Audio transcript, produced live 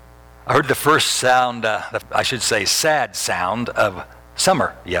I heard the first sound, I should say sad sound of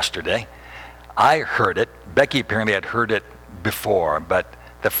summer yesterday. I heard it. Becky apparently had heard it before, but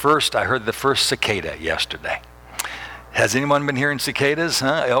I heard the first cicada yesterday. Has anyone been hearing cicadas?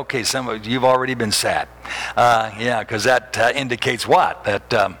 Huh? Okay, some of you've already been sad. Because that indicates what?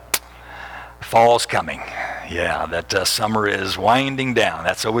 That fall's coming. Yeah, that summer is winding down.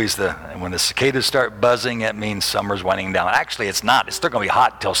 That's always when the cicadas start buzzing, that means summer's winding down. Actually, it's not. It's still going to be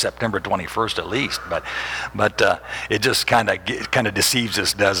hot until September 21st at least. But it just kind of deceives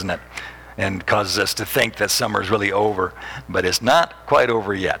us, doesn't it? And causes us to think that summer's really over, but it's not quite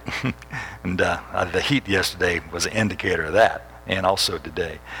over yet. And the heat yesterday was an indicator of that, and also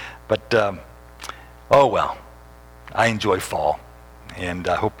today. But oh well, I enjoy fall. And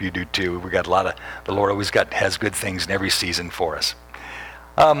I hope you do too. The Lord always has good things in every season for us.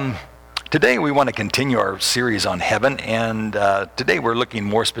 Today we want to continue our series on heaven, and today we're looking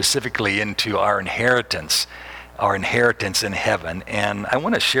more specifically into our inheritance in heaven. And I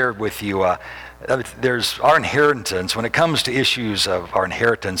want to share with you, there's our inheritance. When it comes to issues of our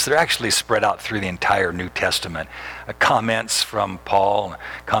inheritance, they're actually spread out through the entire New Testament. Comments from Paul,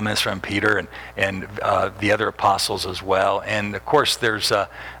 comments from Peter, and the other apostles as well. And of course, there's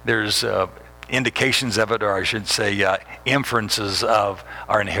indications of it, or I should say inferences of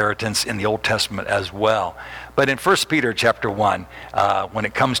our inheritance in the Old Testament as well. But in 1 Peter chapter 1, when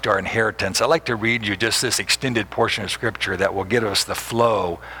it comes to our inheritance, I'd like to read you just this extended portion of Scripture that will give us the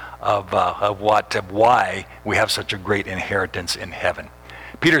flow of why we have such a great inheritance in heaven.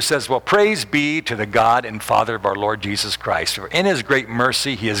 Peter says, well, praise be to the God and Father of our Lord Jesus Christ, for in his great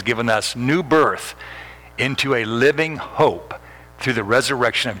mercy he has given us new birth into a living hope through the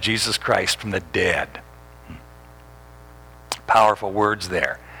resurrection of Jesus Christ from the dead. Powerful words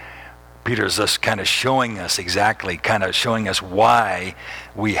there. Peter's just kind of showing us why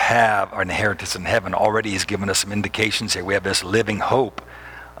we have our inheritance in heaven. Already he's given us some indications here. We have this living hope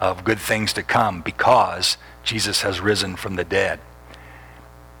of good things to come because Jesus has risen from the dead.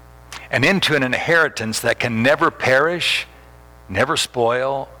 And into an inheritance that can never perish, never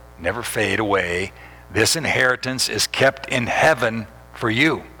spoil, never fade away. This inheritance is kept in heaven for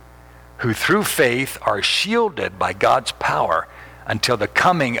you, who through faith are shielded by God's power until the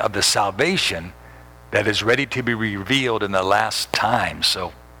coming of the salvation that is ready to be revealed in the last time.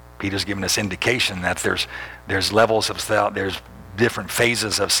 So Peter's giving us indication that there's levels of there's different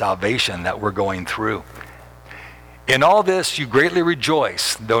phases of salvation that we're going through. In all this you greatly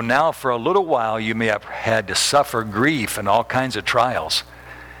rejoice, though now for a little while you may have had to suffer grief and all kinds of trials.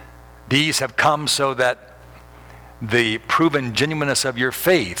 These have come so that the proven genuineness of your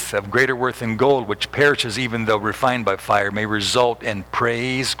faith, of greater worth than gold, which perishes even though refined by fire, may result in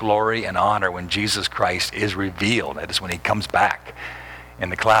praise, glory, and honor when Jesus Christ is revealed. That is when he comes back in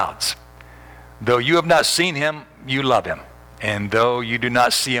the clouds. Though you have not seen him, you love him. And though you do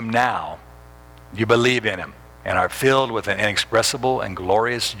not see him now, you believe in him and are filled with an inexpressible and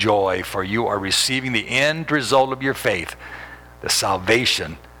glorious joy, for you are receiving the end result of your faith, the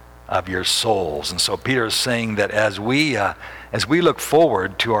salvation of your souls. And so Peter is saying that as we look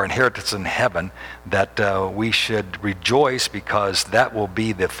forward to our inheritance in heaven, that we should rejoice because that will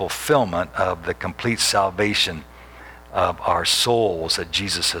be the fulfillment of the complete salvation of our souls that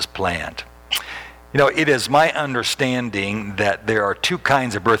Jesus has planned. You know, it is my understanding that there are two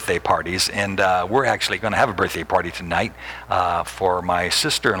kinds of birthday parties, and we're actually going to have a birthday party tonight for my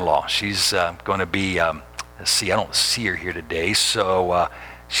sister-in-law. She's going to be, I don't see her here today, so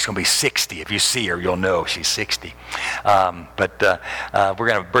she's going to be 60. If you see her, you'll know she's 60. But we're going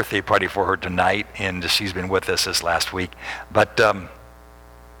to have a birthday party for her tonight, and she's been with us this last week. But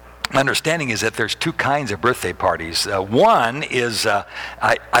my understanding is that there's two kinds of birthday parties. One is,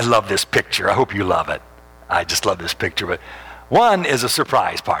 I love this picture. I hope you love it. I just love this picture. But one is a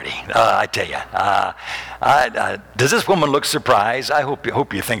surprise party, I tell you. Does this woman look surprised? I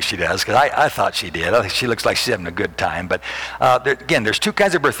hope you think she does, because I thought she did. I think she looks like she's having a good time. But again, there's two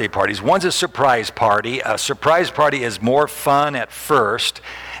kinds of birthday parties. One's a surprise party. A surprise party is more fun at first,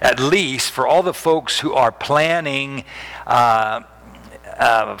 at least for all the folks who are planning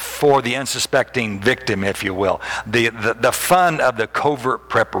for the unsuspecting victim, if you will. The fun of the covert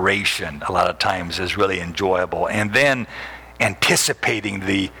preparation a lot of times is really enjoyable. And then anticipating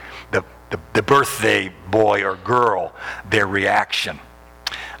the birthday boy or girl, their reaction.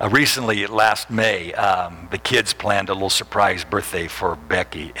 Recently, last May, the kids planned a little surprise birthday for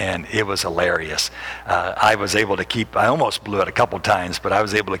Becky, and it was hilarious. I was able to I almost blew it a couple times, but I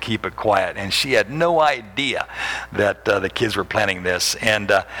was able to keep it quiet, and she had no idea that the kids were planning this. And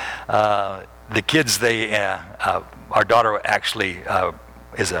the kids, our daughter actually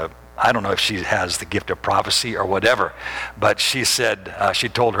is a I don't know if she has the gift of prophecy or whatever, but she said, she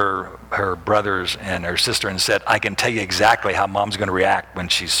told her brothers and her sister and said, I can tell you exactly how mom's going to react when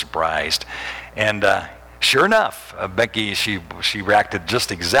she's surprised. And sure enough, Becky, she reacted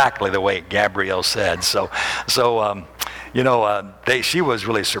just exactly the way Gabrielle said. So she was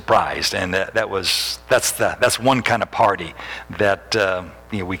really surprised, and that's one kind of party that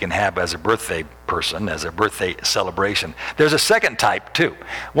we can have as a birthday person, as a birthday celebration. There's a second type too,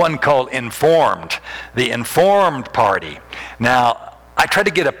 one called informed, the informed party. Now, I try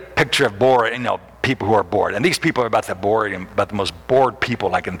to get a picture of people who are bored, and these people are about the most bored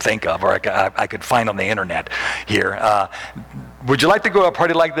people I can think of, or I could find on the internet here. Would you like to go to a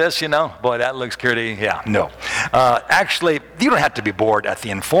party like this? Boy, that looks pretty. Yeah, no. Actually, you don't have to be bored at the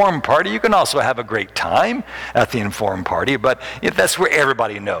informed party. You can also have a great time at the informed party, but that's where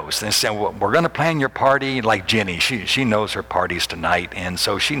everybody knows. They say, well, we're going to plan your party like Jenny. She knows her parties tonight, and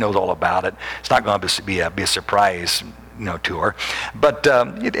so she knows all about it. It's not going to be a surprise to her, but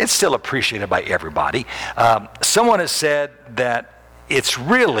it's still appreciated by everybody. Someone has said that it's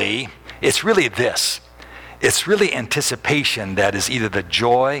really this. It's really anticipation that is either the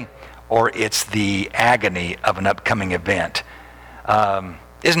joy or it's the agony of an upcoming event.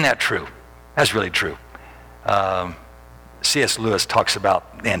 Isn't that true? That's really true. C.S. Lewis talks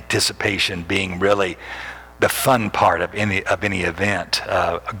about anticipation being really the fun part of any event,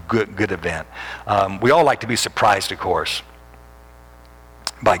 a good event. We all like to be surprised, of course,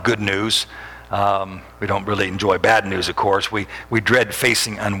 by good news. We don't really enjoy bad news, of course. We dread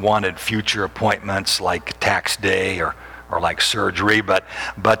facing unwanted future appointments like tax day or like surgery, but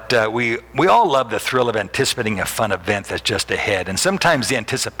we all love the thrill of anticipating a fun event that's just ahead. And sometimes the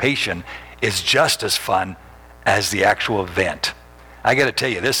anticipation is just as fun as the actual event. I got to tell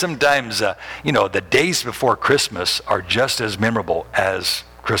you, there's sometimes, the days before Christmas are just as memorable as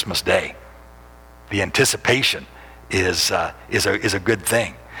Christmas Day. The anticipation is a good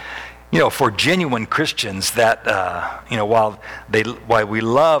thing. For genuine Christians, that while we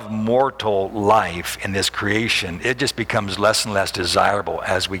love mortal life in this creation, it just becomes less and less desirable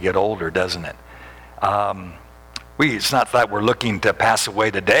as we get older, doesn't it? It's not that we're looking to pass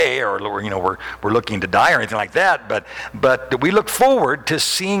away today, or we're looking to die or anything like that, but we look forward to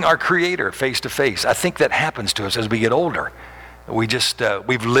seeing our Creator face to face. I think that happens to us as we get older.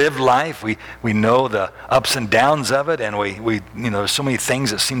 We've lived life. We know the ups and downs of it, and there's so many things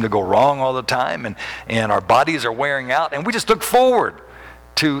that seem to go wrong all the time, and our bodies are wearing out, and we just look forward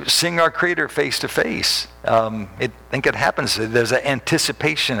to seeing our Creator face to face. I think it happens. There's an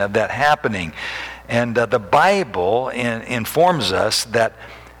anticipation of that happening, and the Bible informs us that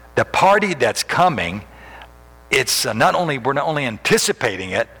the party that's coming, we're not only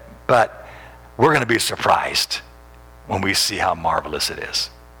anticipating it, but we're going to be surprised when we see how marvelous it is.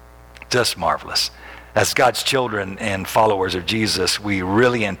 Just marvelous. As God's children and followers of Jesus, we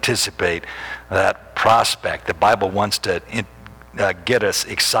really anticipate that prospect. The Bible wants to get us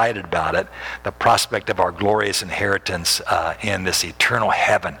excited about it, the prospect of our glorious inheritance in this eternal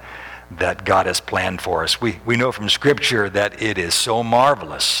heaven that God has planned for us. We know from Scripture that it is so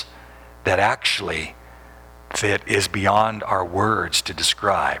marvelous that actually it is beyond our words to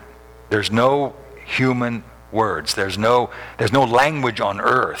describe. There's no human words. There's no language on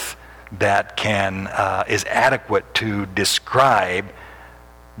earth that is adequate to describe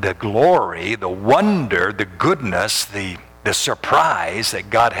the glory, the wonder, the goodness, the surprise that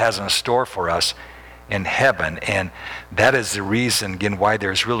God has in store for us in heaven. And that is the reason, again, why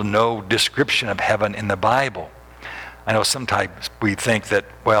there's really no description of heaven in the Bible. I know sometimes we think that,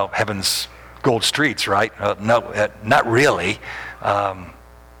 heaven's gold streets, right? No, not really.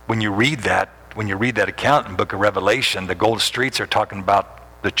 When you read that account in the book of Revelation, the gold streets are talking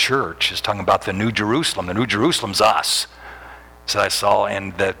about the church. It's talking about the New Jerusalem. The New Jerusalem's us. So I saw,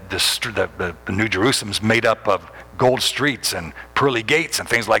 and the New Jerusalem's made up of gold streets and pearly gates and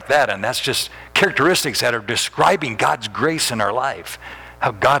things like that. And that's just characteristics that are describing God's grace in our life. How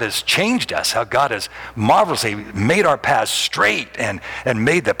God has changed us, how God has marvelously made our paths straight and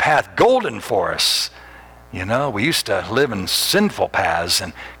made the path golden for us. We used to live in sinful paths,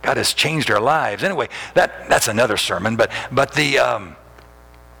 and God has changed our lives. Anyway, that's another sermon, but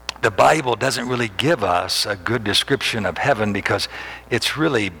the Bible doesn't really give us a good description of heaven because it's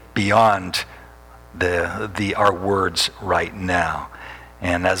really beyond our words right now.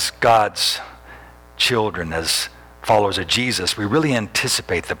 And as God's children, as followers of Jesus, we really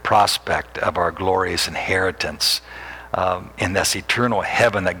anticipate the prospect of our glorious inheritance in this eternal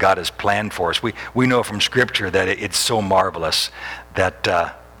heaven that God has planned for us. We know from Scripture that it's so marvelous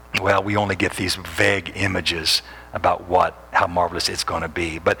that, we only get these vague images about how marvelous it's going to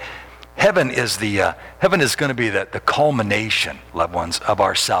be. But Heaven is going to be the culmination, loved ones, of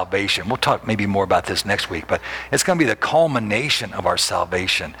our salvation. We'll talk maybe more about this next week, but it's going to be the culmination of our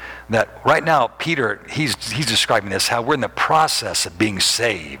salvation. That right now, Peter, he's describing this, how we're in the process of being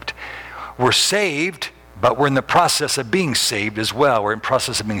saved. We're saved, but we're in the process of being saved as well. We're in the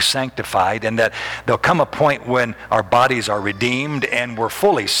process of being sanctified, and that there'll come a point when our bodies are redeemed and we're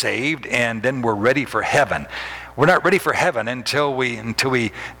fully saved, and then we're ready for heaven. We're not ready for heaven until we're not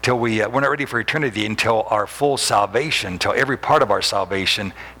ready for eternity until our full salvation, until every part of our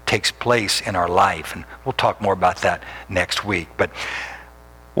salvation takes place in our life. And we'll talk more about that next week. But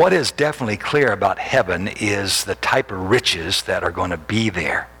what is definitely clear about heaven is the type of riches that are going to be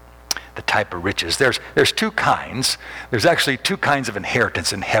there. The type of riches. There's two kinds. There's actually two kinds of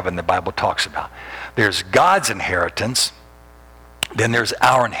inheritance in heaven the Bible talks about. There's God's inheritance, then there's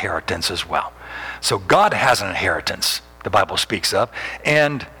our inheritance as well. So God has an inheritance, the Bible speaks of,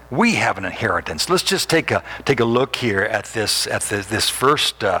 and we have an inheritance. Let's just take a look here at this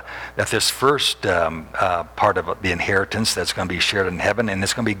first part of the inheritance that's going to be shared in heaven, and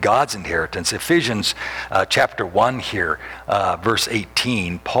it's going to be God's inheritance. Ephesians chapter 1 here, verse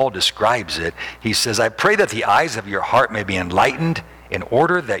 18, Paul describes it. He says, "I pray that the eyes of your heart may be enlightened, in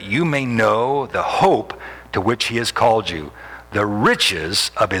order that you may know the hope to which he has called you, the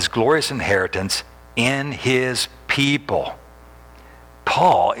riches of his glorious inheritance in his people."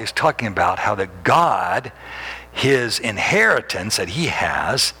 Paul is talking about how that God, his inheritance that he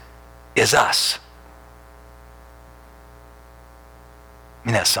has, is us. I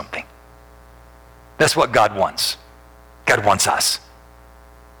mean, that's something. That's what God wants. God wants us.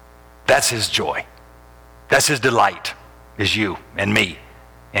 That's his joy. That's his delight, is you and me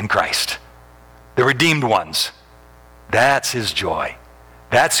in Christ. The redeemed ones. That's his joy.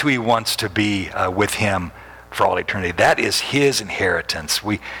 That's who he wants to be with him for all eternity. That is his inheritance.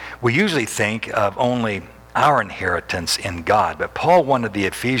 We usually think of only our inheritance in God, but Paul wanted the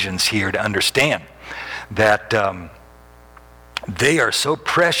Ephesians here to understand that they are so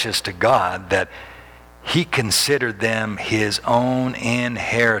precious to God that he considered them his own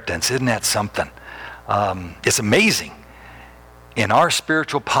inheritance. Isn't that something? It's amazing. In our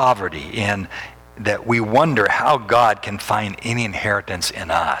spiritual poverty, in that we wonder how God can find any inheritance in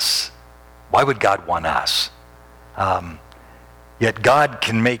us. Why would God want us? Yet God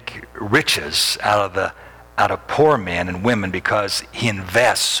can make riches out of poor men and women because he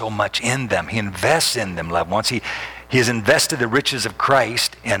invests so much in them. He invests in them, loved ones. He has invested the riches of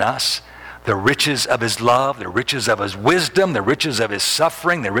Christ in us, the riches of his love, the riches of his wisdom, the riches of his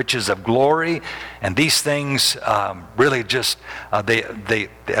suffering, the riches of glory. And these things really just, they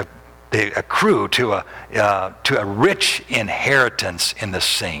accrue to a rich inheritance in the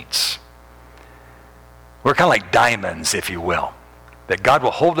saints. We're kind of like diamonds, if you will. That God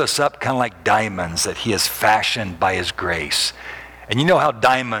will hold us up kind of like diamonds that he has fashioned by his grace. And you know how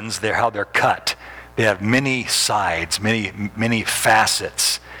diamonds, how they're cut. They have many sides, many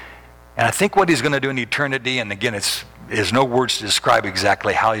facets. And I think what he's going to do in eternity, and again, there's no words to describe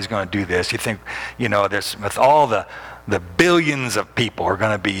exactly how he's going to do this. You think, there's with all the billions of people who are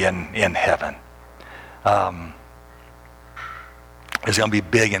going to be in heaven. There's going to be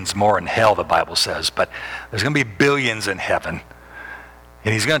billions more in hell, the Bible says, but there's going to be billions in heaven.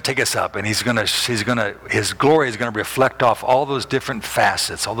 And he's going to take us up, and his glory is going to reflect off all those different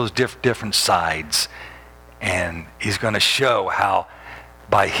facets, all those different sides. And he's going to show how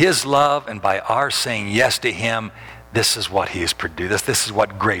by his love and by our saying yes to him, this is what he has produced. This is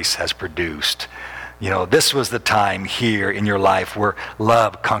what grace has produced. This was the time here in your life where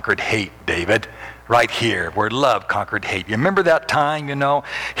love conquered hate, David. Right here, where love conquered hate. You remember that time,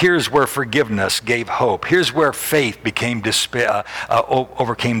 Here's where forgiveness gave hope. Here's where faith became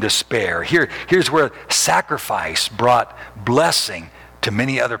overcame despair. Here's where sacrifice brought blessing to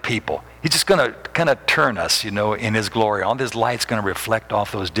many other people. He's just going to kind of turn us, in his glory. All his light's going to reflect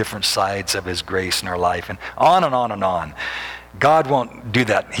off those different sides of his grace in our life, and on and on and on. God won't do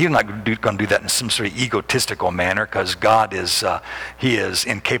that. He's not going to do that in some sort of egotistical manner, because God he is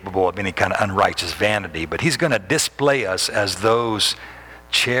incapable of any kind of unrighteous vanity. But he's going to display us as those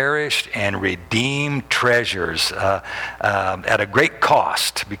cherished and redeemed treasures at a great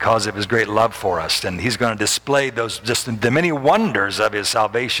cost because of his great love for us. And he's going to display those, just the many wonders of his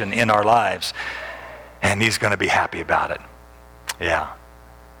salvation in our lives. And he's going to be happy about it. Yeah.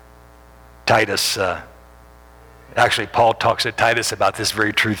 Titus, actually, Paul talks to Titus about this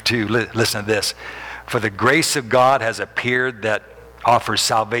very truth too. Listen to this. "For the grace of God has appeared that offers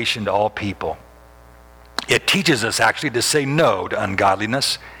salvation to all people." It teaches us actually to say no to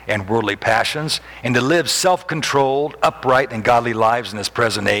ungodliness and worldly passions and to live self-controlled, upright, and godly lives in this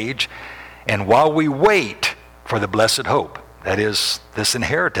present age. And while we wait for the blessed hope, that is this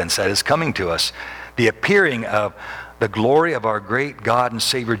inheritance that is coming to us, the appearing of the glory of our great God and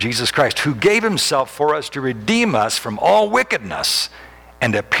Savior Jesus Christ, who gave himself for us to redeem us from all wickedness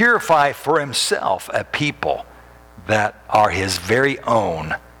and to purify for himself a people that are his very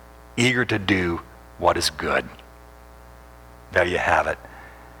own, eager to do what is good. There you have it.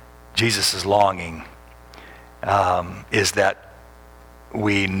 Jesus' longing is that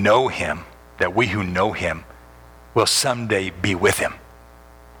we know him, that we who know him will someday be with him.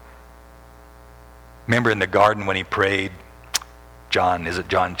 Remember in the garden when he prayed, John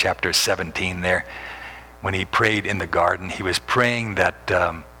chapter 17 there? When he prayed in the garden, he was praying that,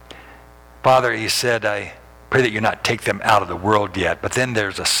 Father, he said, I pray that you not take them out of the world yet. But then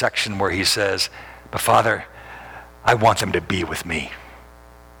there's a section where he says, but Father, I want them to be with me.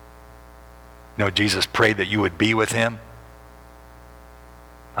 You know, Jesus prayed that you would be with him.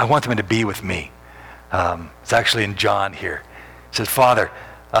 I want them to be with me. It's actually in John here. It says, Father,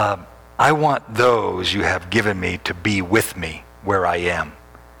 I want those you have given me to be with me where I am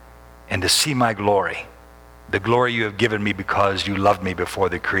and to see my glory, the glory you have given me because you loved me before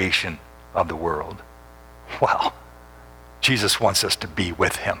the creation of the world. Wow. Jesus wants us to be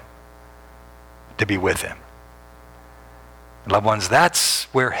with him. To be with him. Loved ones, that's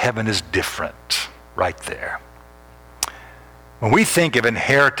where heaven is different, right there. When we think of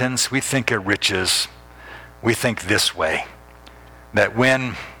inheritance, we think of riches, we think this way, that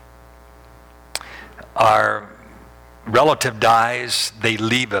when our relative dies, they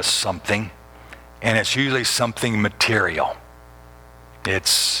leave us something, and it's usually something material.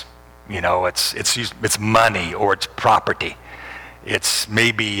 It's, it's money or it's property. It's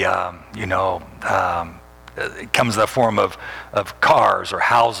maybe, it comes in the form of cars or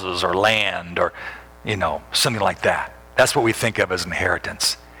houses or land or, something like that. That's what we think of as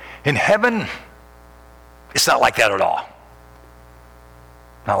inheritance. In heaven, it's not like that at all.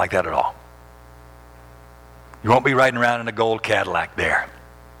 Not like that at all. You won't be riding around in a gold Cadillac there.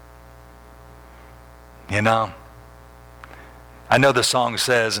 I know the song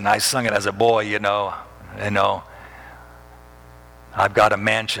says, and I sung it as a boy, I've got a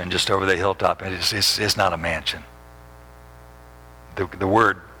mansion just over the hilltop. It's not a mansion. The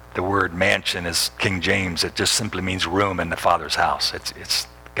word mansion is King James. It just simply means room in the Father's house. It's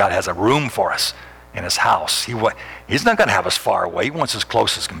God has a room for us in his house. He's not going to have us far away. He wants us as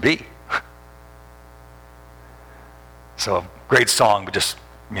close as can be. So great song, but just,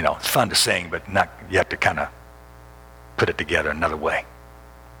 it's fun to sing, but you have to kind of put it together another way.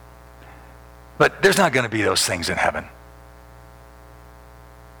 But there's not going to be those things in heaven.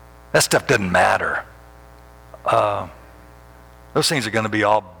 That stuff doesn't matter. Those things are going to be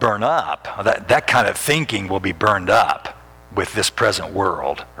all burned up. That kind of thinking will be burned up with this present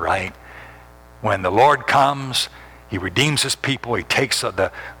world, right? When the Lord comes, he redeems his people. He takes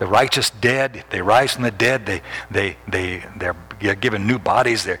the righteous dead. They rise from the dead. They're given new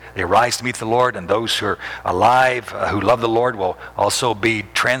bodies. They rise to meet the Lord. And those who are alive, who love the Lord, will also be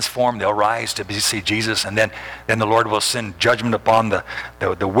transformed. They'll rise to see Jesus. And then the Lord will send judgment upon the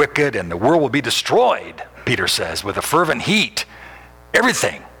wicked, and the world will be destroyed, Peter says, with a fervent heat.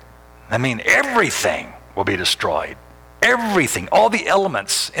 Everything. Everything will be destroyed. Everything. All the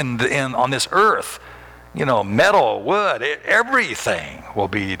elements on this earth. Metal, wood, everything will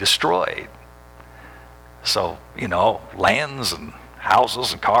be destroyed. So, lands and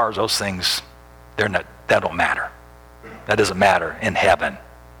houses and cars, those things, that don't matter. That doesn't matter in heaven.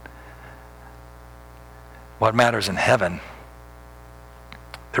 What matters in heaven,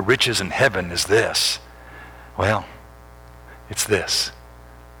 the riches in heaven is this. Well, it's this.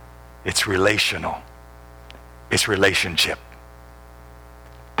 It's relational. It's relationship.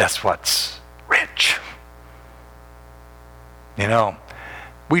 That's what's rich.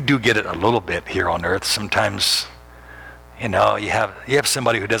 We do get it a little bit here on earth. Sometimes, you have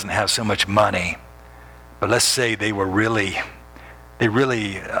somebody who doesn't have so much money, but let's say they really,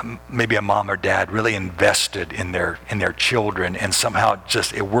 maybe a mom or dad really invested in their children, and somehow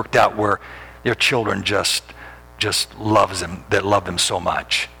it worked out where their children just love them so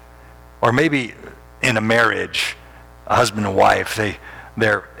much. Or maybe in a marriage, a husband and wife,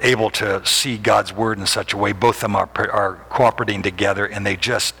 they're able to see God's word in such a way. Both of them are cooperating together, and they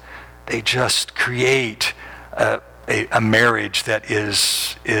just create a marriage that is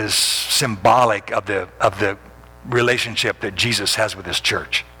symbolic of the relationship that Jesus has with his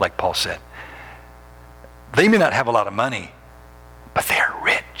church, like Paul said. They may not have a lot of money, but they're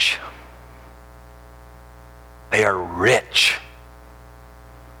rich. They are rich.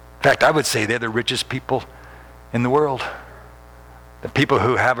 In fact, I would say they're the richest people in the world. The people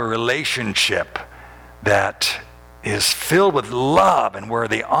who have a relationship that is filled with love and where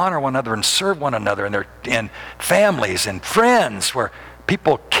they honor one another and serve one another, and they're in families and friends where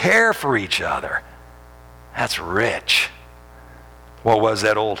people care for each other. That's rich. What was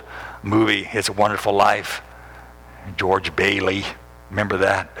that old movie, It's a Wonderful Life? George Bailey, remember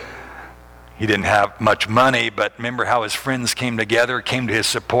that? He didn't have much money, but remember how his friends came together, came to his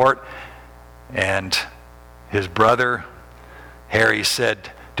support, and his brother, Harry,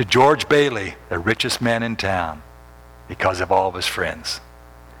 said to George Bailey, the richest man in town, because of all of his friends.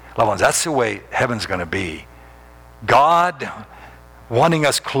 Loved ones, that's the way heaven's going to be. God wanting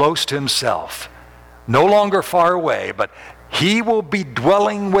us close to himself, no longer far away, but he will be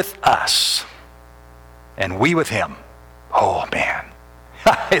dwelling with us, and we with him. Oh, man.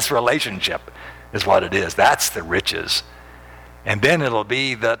 His relationship is what it is. That's the riches. And then it'll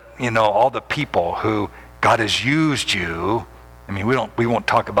be that, all the people who God has used you. I mean, we won't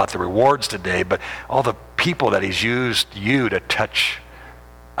talk about the rewards today, but all the people that he's used you to touch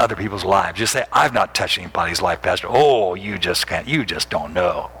other people's lives. Just say, I've not touched anybody's life, Pastor. Oh, you just can't. You just don't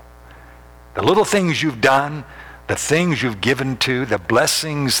know. The little things you've done, the things you've given to, the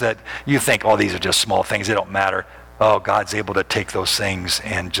blessings that you think, oh, these are just small things, they don't matter. Oh, God's able to take those things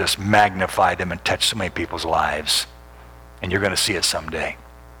and just magnify them and touch so many people's lives. And you're going to see it someday.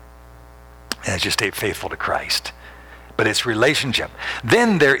 And just stay faithful to Christ. But it's relationship.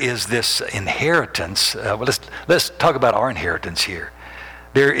 Then there is this inheritance. Let's talk about our inheritance here.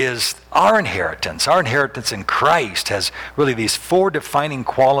 There is our inheritance. Our inheritance in Christ has really these 4 defining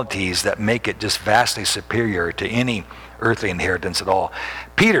qualities that make it just vastly superior to any earthly inheritance at all.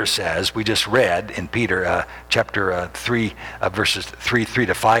 Peter says, we just read in Peter chapter 3, verses 3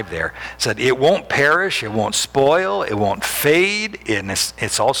 to 5 there, said it won't perish, it won't spoil, it won't fade, and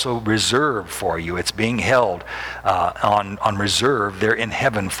it's also reserved for you. It's being held on reserve there in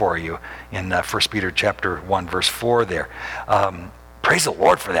heaven for you in 1 Peter chapter 1, verse 4 there. Praise the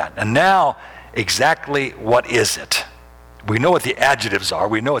Lord for that. And now, exactly what is it? We know what the adjectives are.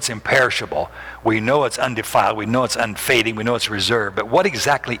 We know it's imperishable. We know it's undefiled. We know it's unfading. We know it's reserved. But what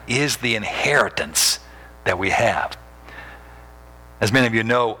exactly is the inheritance that we have? As many of you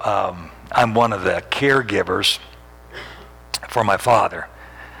know, I'm one of the caregivers for my father.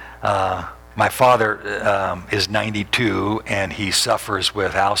 My father is 92, and he suffers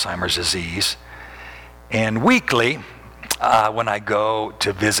with Alzheimer's disease. And weekly, when I go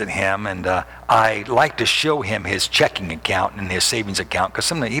to visit him, and I like to show him his checking account and his savings account, because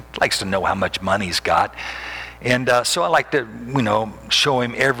he likes to know how much money he's got. And so I like to, show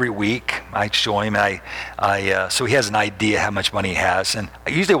him every week. I show him, so he has an idea how much money he has. And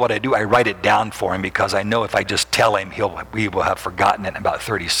usually what I do, I write it down for him, because I know if I just tell him, he will have forgotten it in about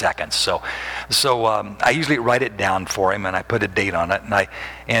 30 seconds. So I usually write it down for him, and I put a date on it.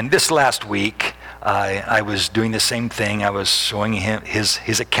 And this last week, I was doing the same thing. I was showing him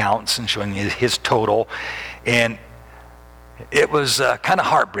his accounts and showing his total. And it was kind of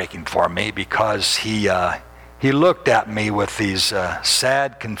heartbreaking for me, because he looked at me with these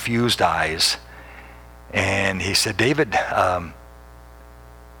sad, confused eyes. And he said, David, now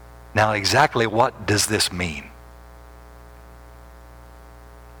exactly what does this mean?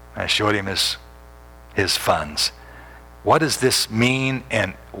 I showed him his funds. What does this mean,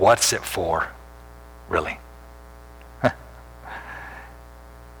 and what's it for? Really?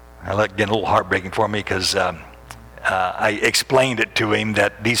 Again, a little heartbreaking for me, because I explained it to him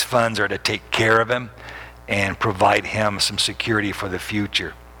that these funds are to take care of him and provide him some security for the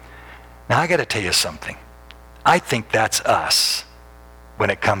future. Now, I got to tell you something. I think that's us when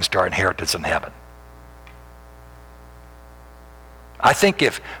it comes to our inheritance in heaven. I think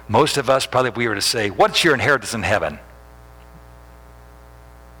if most of us, probably if we were to say, what's your inheritance in heaven?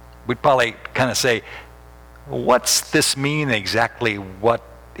 We'd probably kind of say, what's this mean exactly? What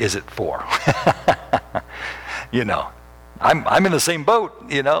is it for? I'm in the same boat,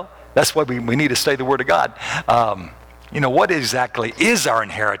 That's why we need to study the Word of God. What exactly is our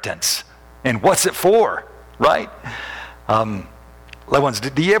inheritance? And what's it for, right? Loved ones,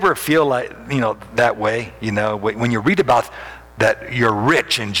 do you ever feel like, that way? When you read about that you're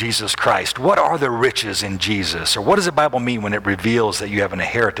rich in Jesus Christ. What are the riches in Jesus? Or what does the Bible mean when it reveals that you have an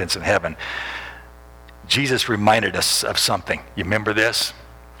inheritance in heaven? Jesus reminded us of something. You remember this?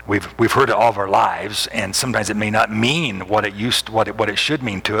 We've heard it all of our lives, and sometimes it may not mean what it should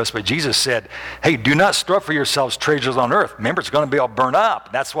mean to us. But Jesus said, "Hey, do not store up for yourselves treasures on earth. Remember, it's going to be all burned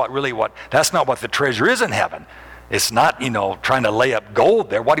up. That's not what the treasure is in heaven. It's not, trying to lay up gold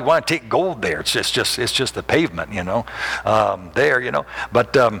there. Why do you want to take gold there? It's just the pavement, there.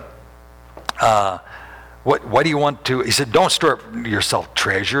 But what do you want to? He said, don't store up yourself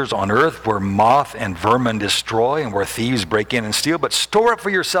treasures on earth where moth and vermin destroy and where thieves break in and steal, but store up for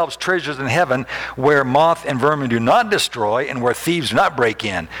yourselves treasures in heaven where moth and vermin do not destroy and where thieves do not break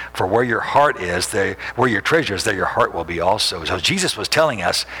in. For where your heart is, where your treasure is, there your heart will be also. So Jesus was telling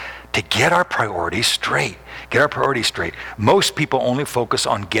us to get our priorities straight. Get our priorities straight. Most people only focus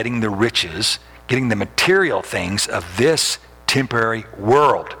on getting the riches, getting the material things of this temporary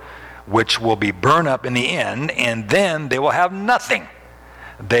world, which will be burned up in the end, and then they will have nothing.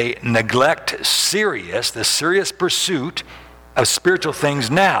 They neglect the serious pursuit of spiritual things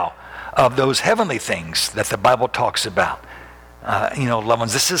now, of those heavenly things that the Bible talks about. Loved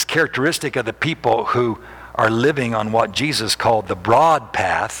ones, this is characteristic of the people who are living on what Jesus called the broad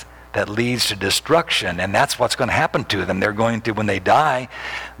path that leads to destruction, and that's what's going to happen to them. They're going to, when they die,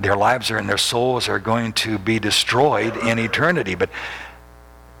 their lives and their souls are going to be destroyed in eternity. But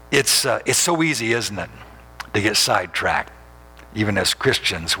it's so easy, isn't it, to get sidetracked. Even as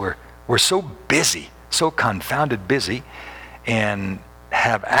Christians, we're so busy, so confounded busy, and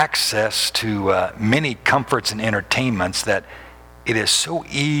have access to many comforts and entertainments that it is so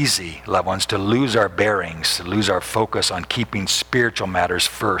easy, loved ones, to lose our bearings, to lose our focus on keeping spiritual matters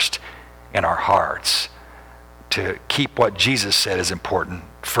first in our hearts, to keep what Jesus said is important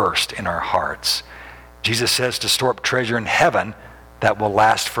first in our hearts. Jesus says to store up treasure in heaven that will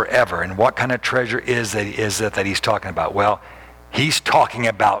last forever. And what kind of treasure is that he's talking about? Well, he's talking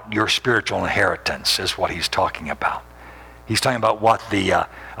about your spiritual inheritance is what he's talking about. He's talking about what the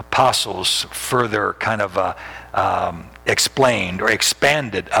apostles further kind of explained or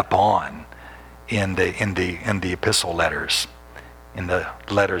expanded upon in the epistle letters, in the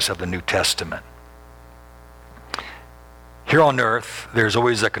letters of the New Testament. Here on earth, there's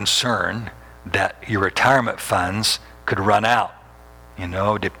always a concern that your retirement funds could run out,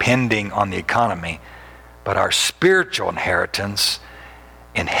 depending on the economy. But our spiritual inheritance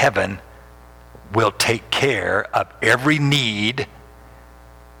in heaven will take care of every need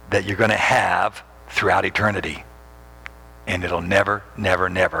that you're going to have throughout eternity. And it'll never, never,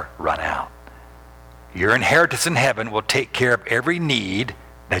 never run out. Your inheritance in heaven will take care of every need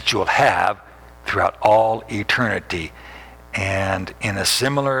that you'll have throughout all eternity. And in a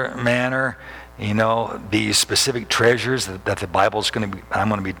similar manner, these specific treasures that the Bible's I'm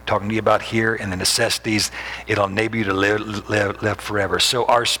going to be talking to you about here, and the necessities, it'll enable you to live forever. So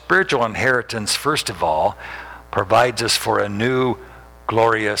our spiritual inheritance, first of all, provides us for a new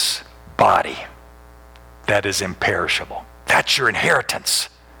glorious body that is imperishable. That's your inheritance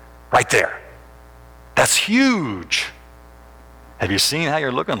right there. That's huge. Have you seen how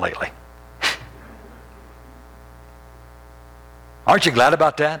you're looking lately? Aren't you glad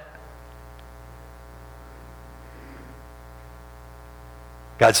about that?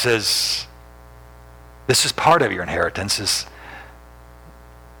 God says, this is part of your inheritance.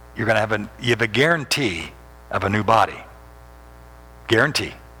 You're going to you have a guarantee of a new body.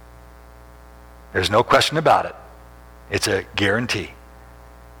 Guarantee. There's no question about it. It's a guarantee.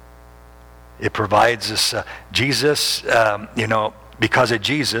 It provides us, Jesus, because of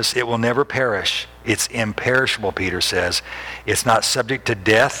Jesus, it will never perish. It's imperishable, Peter says. It's not subject to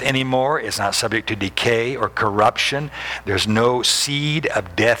death anymore. It's not subject to decay or corruption. There's no seed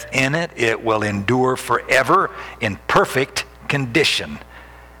of death in it. It will endure forever in perfect condition.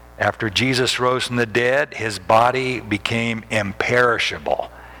 After Jesus rose from the dead, his body became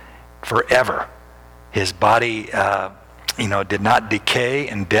imperishable forever. His body did not decay,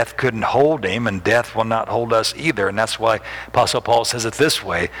 and death couldn't hold him, and death will not hold us either. And that's why Apostle Paul says it this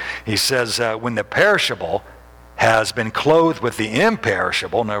way. He says, when the perishable has been clothed with the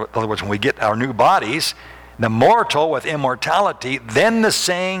imperishable, in other words, when we get our new bodies, the mortal with immortality, then the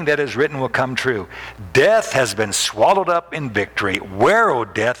saying that is written will come true. Death has been swallowed up in victory. Where, O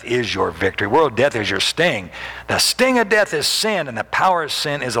death, is your victory? Where, O death, is your sting? The sting of death is sin, and the power of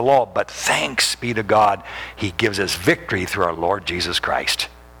sin is the law. But thanks be to God, he gives us victory through our Lord Jesus Christ.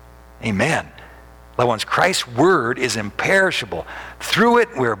 Amen. Loved ones, Christ's word is imperishable. Through it,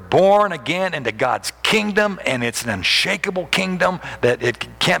 we're born again into God's kingdom, and it's an unshakable kingdom that it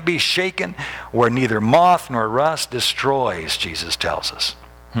can't be shaken, where neither moth nor rust destroys, Jesus tells us.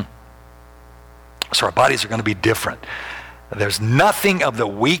 So our bodies are going to be different. There's nothing of the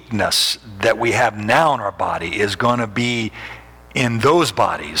weakness that we have now in our body is going to be in those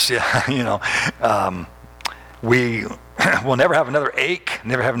bodies. We'll never have another ache,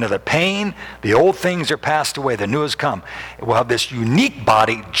 never have another pain. The old things are passed away, the new has come. We'll have this unique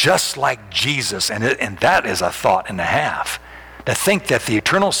body just like Jesus, and that is a thought and a half. To think that the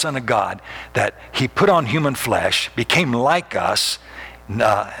eternal Son of God, that he put on human flesh, became like us,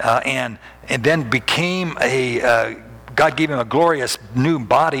 and then became God gave him a glorious new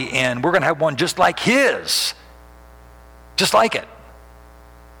body, and we're going to have one just like his. Just like it.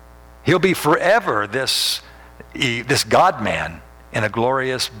 He'll be forever this God-man in a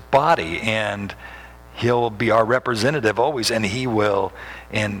glorious body, and he'll be our representative always,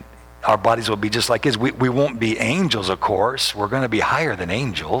 and our bodies will be just like his. We won't be angels, of course. We're going to be higher than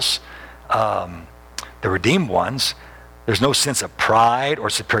angels, the redeemed ones. There's no sense of pride or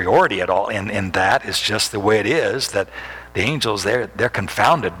superiority at all in that. It's just the way it is, that the angels, they're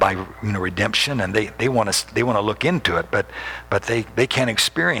confounded by redemption, and they want to look into it, but they can't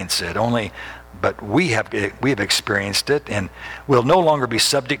experience it. But we have experienced it, and we'll no longer be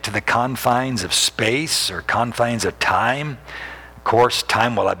subject to the confines of space or confines of time. Of course,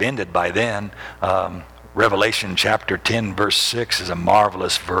 time will have ended by then. Revelation chapter 10, verse 6 is a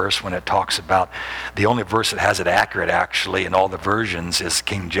marvelous verse when it talks about, the only verse that has it accurate actually in all the versions is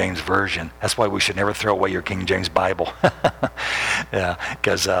King James Version. That's why we should never throw away your King James Bible. Yeah,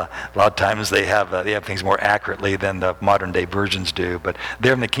 because a lot of times they have things more accurately than the modern day versions do. But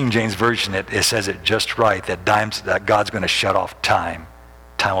there in the King James Version, it says it just right, that God's going to shut off time.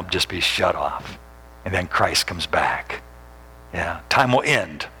 Time will just be shut off. And then Christ comes back. Yeah, time will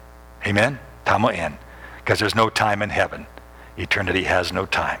end. Amen? Time will end. Because there's no time in heaven. Eternity has no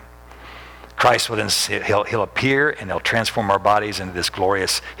time. Christ will then, he'll appear, and he'll transform our bodies into his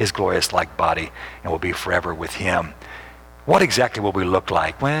glorious like body, and we'll be forever with him. What exactly will we look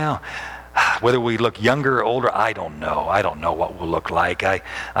like? Well, whether we look younger or older, I don't know. I don't know what we'll look like. I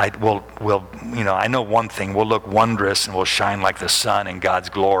know one thing: we'll look wondrous and we'll shine like the sun in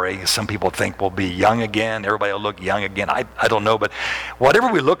God's glory. Some people think we'll be young again. Everybody will look young again. I don't know, but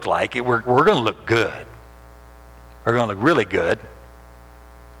whatever we look like, we're going to look good. We're going to look really good.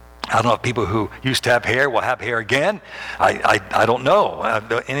 I don't know if people who used to have hair will have hair again. I don't know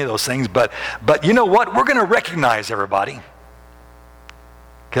any of those things. But you know what? We're going to recognize everybody.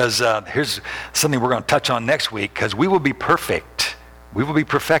 Because here's something we're going to touch on next week, because we will be perfect. We will be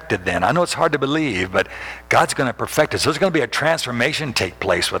perfected then. I know it's hard to believe, but God's going to perfect us. There's going to be a transformation take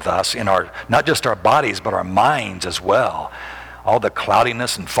place with us in not just our bodies, but our minds as well. All the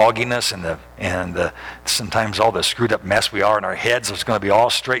cloudiness and fogginess and sometimes all the screwed up mess we are in our heads is going to be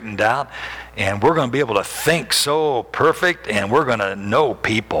all straightened out, and we're going to be able to think so perfect, and we're going to know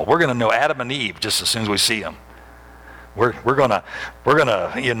people. We're going to know Adam and Eve just as soon as we see them. We're not going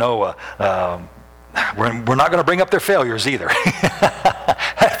to bring up their failures either.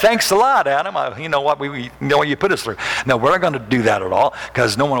 Thanks a lot, Adam. You know what you put us through. No, we're not going to do that at all,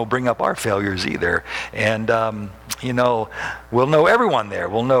 because no one will bring up our failures either. And we'll know everyone there.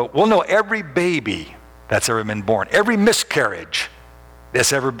 We'll know every baby that's ever been born, every miscarriage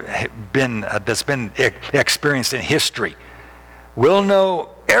that's ever been experienced in history. We'll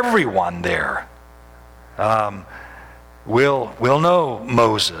know everyone there. We'll know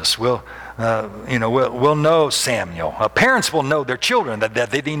Moses. We'll know Samuel. Parents will know their children that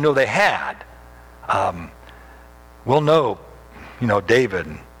they didn't know they had. We'll know, David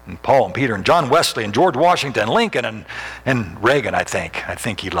and Paul and Peter and John Wesley and George Washington, Lincoln and Reagan. I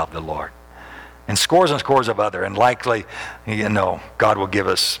think he loved the Lord, and scores of other. And likely, God will give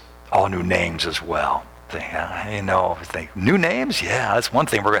us all new names as well. New names. Yeah, that's one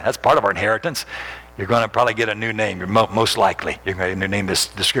thing. That's part of our inheritance. You're going to probably get a new name. You're most likely. You're going to get a new name. The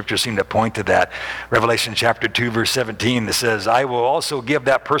scriptures seem to point to that. Revelation chapter 2, verse 17, that says, I will also give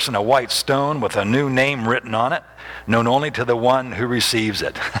that person a white stone with a new name written on it, known only to the one who receives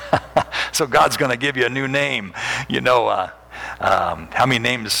it. So God's going to give you a new name. How many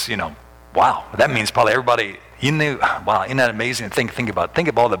names, wow. That means probably everybody, wow, isn't that amazing? Think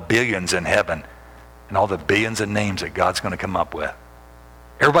of all the billions in heaven and all the billions of names that God's going to come up with.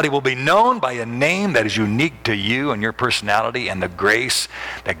 Everybody will be known by a name that is unique to you and your personality and the grace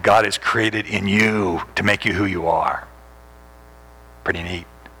that God has created in you to make you who you are. Pretty neat.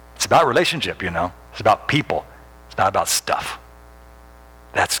 It's about relationship, It's about people. It's not about stuff.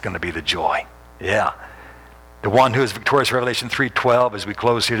 That's going to be the joy. Yeah. The one who is victorious, Revelation 3:12, as we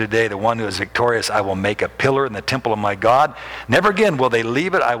close here today, the one who is victorious, I will make a pillar in the temple of my God. Never again will they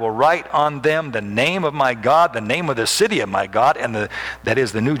leave it. I will write on them the name of my God, the name of the city of my God, and that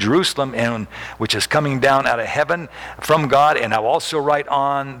is the New Jerusalem, which is coming down out of heaven from God, and I will also write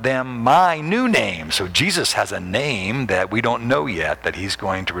on them my new name. So Jesus has a name that we don't know yet, that he's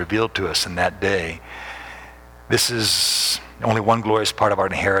going to reveal to us in that day. This is only one glorious part of our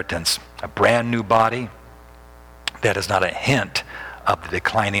inheritance, a brand new body that is not a hint of the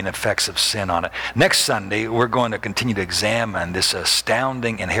declining effects of sin on it. Next Sunday, we're going to continue to examine this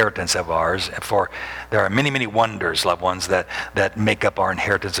astounding inheritance of ours, for there are many, many wonders, loved ones, that make up our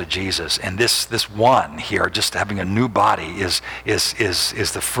inheritance of Jesus. And this one here, just having a new body, is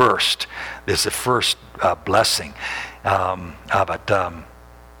the first blessing of it.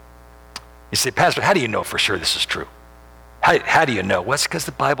 You say, Pastor, how do you know for sure this is true? How do you know? Well, it's because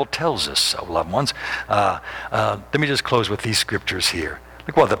the Bible tells us so, loved ones. Let me just close with these scriptures here.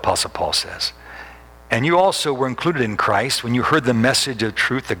 Look what the Apostle Paul says. And you also were included in Christ when you heard the message of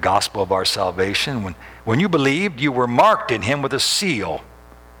truth, the gospel of our salvation. When you believed, you were marked in him with a seal,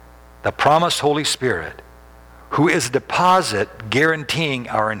 the promised Holy Spirit, who is a deposit guaranteeing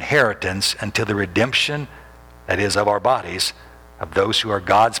our inheritance until the redemption, that is, of our bodies, of those who are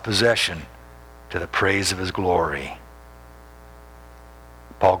God's possession, to the praise of his glory.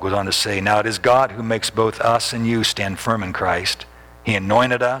 Paul goes on to say, now it is God who makes both us and you stand firm in Christ. He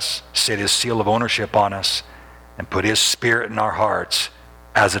anointed us, set his seal of ownership on us, and put his Spirit in our hearts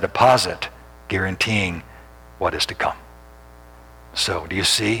as a deposit, guaranteeing what is to come. So, do you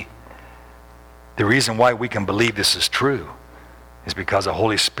see? The reason why we can believe this is true is because the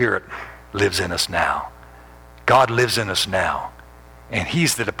Holy Spirit lives in us now. God lives in us now. And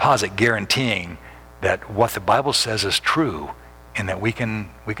he's the deposit guaranteeing that what the Bible says is true, and that we can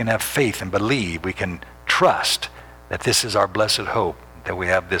have faith and believe, we can trust that this is our blessed hope, that we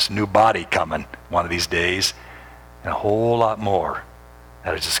have this new body coming one of these days, and a whole lot more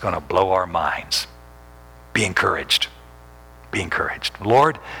that is just going to blow our minds. Be encouraged. Be encouraged.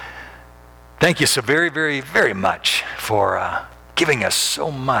 Lord, thank you so very, very, very much for giving us so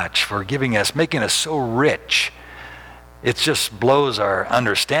much, for making us so rich. It just blows our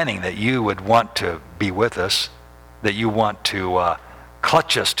understanding that you would want to be with us, that you want to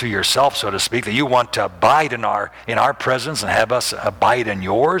clutch us to yourself, so to speak, that you want to abide in our presence and have us abide in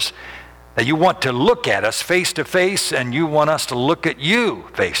yours, that you want to look at us face to face and you want us to look at you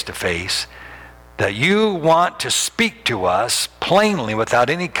face to face, that you want to speak to us plainly without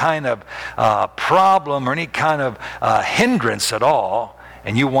any kind of problem or any kind of hindrance at all,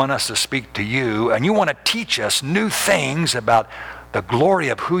 and you want us to speak to you, and you want to teach us new things about the glory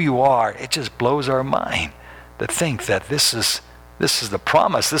of who you are. It just blows our mind to think that this is the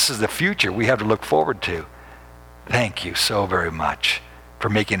promise, this is the future we have to look forward to. Thank you so very much for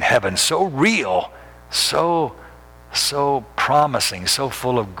making heaven so real, so promising, so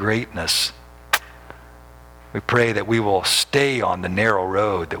full of greatness. We pray that we will stay on the narrow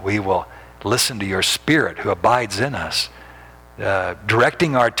road, that we will listen to your Spirit who abides in us,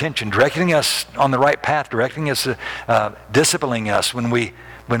 directing our attention, directing us on the right path, directing us, disciplining us when we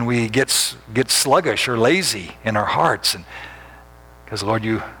get sluggish or lazy in our hearts. And because, Lord,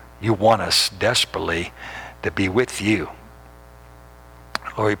 you want us desperately to be with you.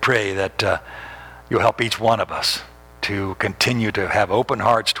 Lord, we pray that you'll help each one of us to continue to have open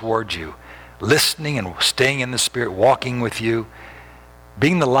hearts towards you, listening and staying in the Spirit, walking with you,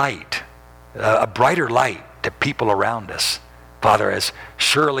 being the light, a brighter light to people around us. Father, as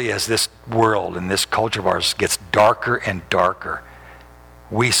surely as this world and this culture of ours gets darker and darker,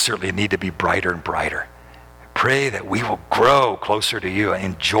 we certainly need to be brighter and brighter. Pray that we will grow closer to you and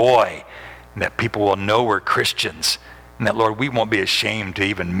enjoy, and that people will know we're Christians, and that, Lord, we won't be ashamed to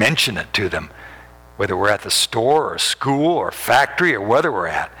even mention it to them, whether we're at the store or school or factory or whether we're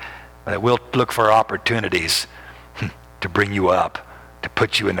at, but that we'll look for opportunities to bring you up, to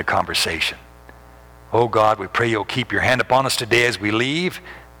put you in the conversation. Oh God, we pray you'll keep your hand upon us today as we leave.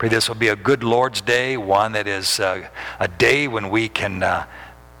 Pray this will be a good Lord's Day, one that is a day when we can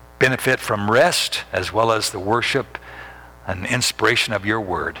benefit from rest as well as the worship and inspiration of your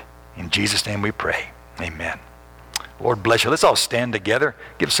word. In Jesus' name we pray. Amen. Lord bless you. Let's all stand together.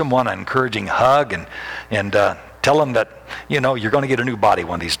 Give someone an encouraging hug and tell them that, you're going to get a new body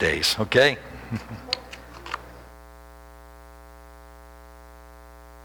one of these days, okay?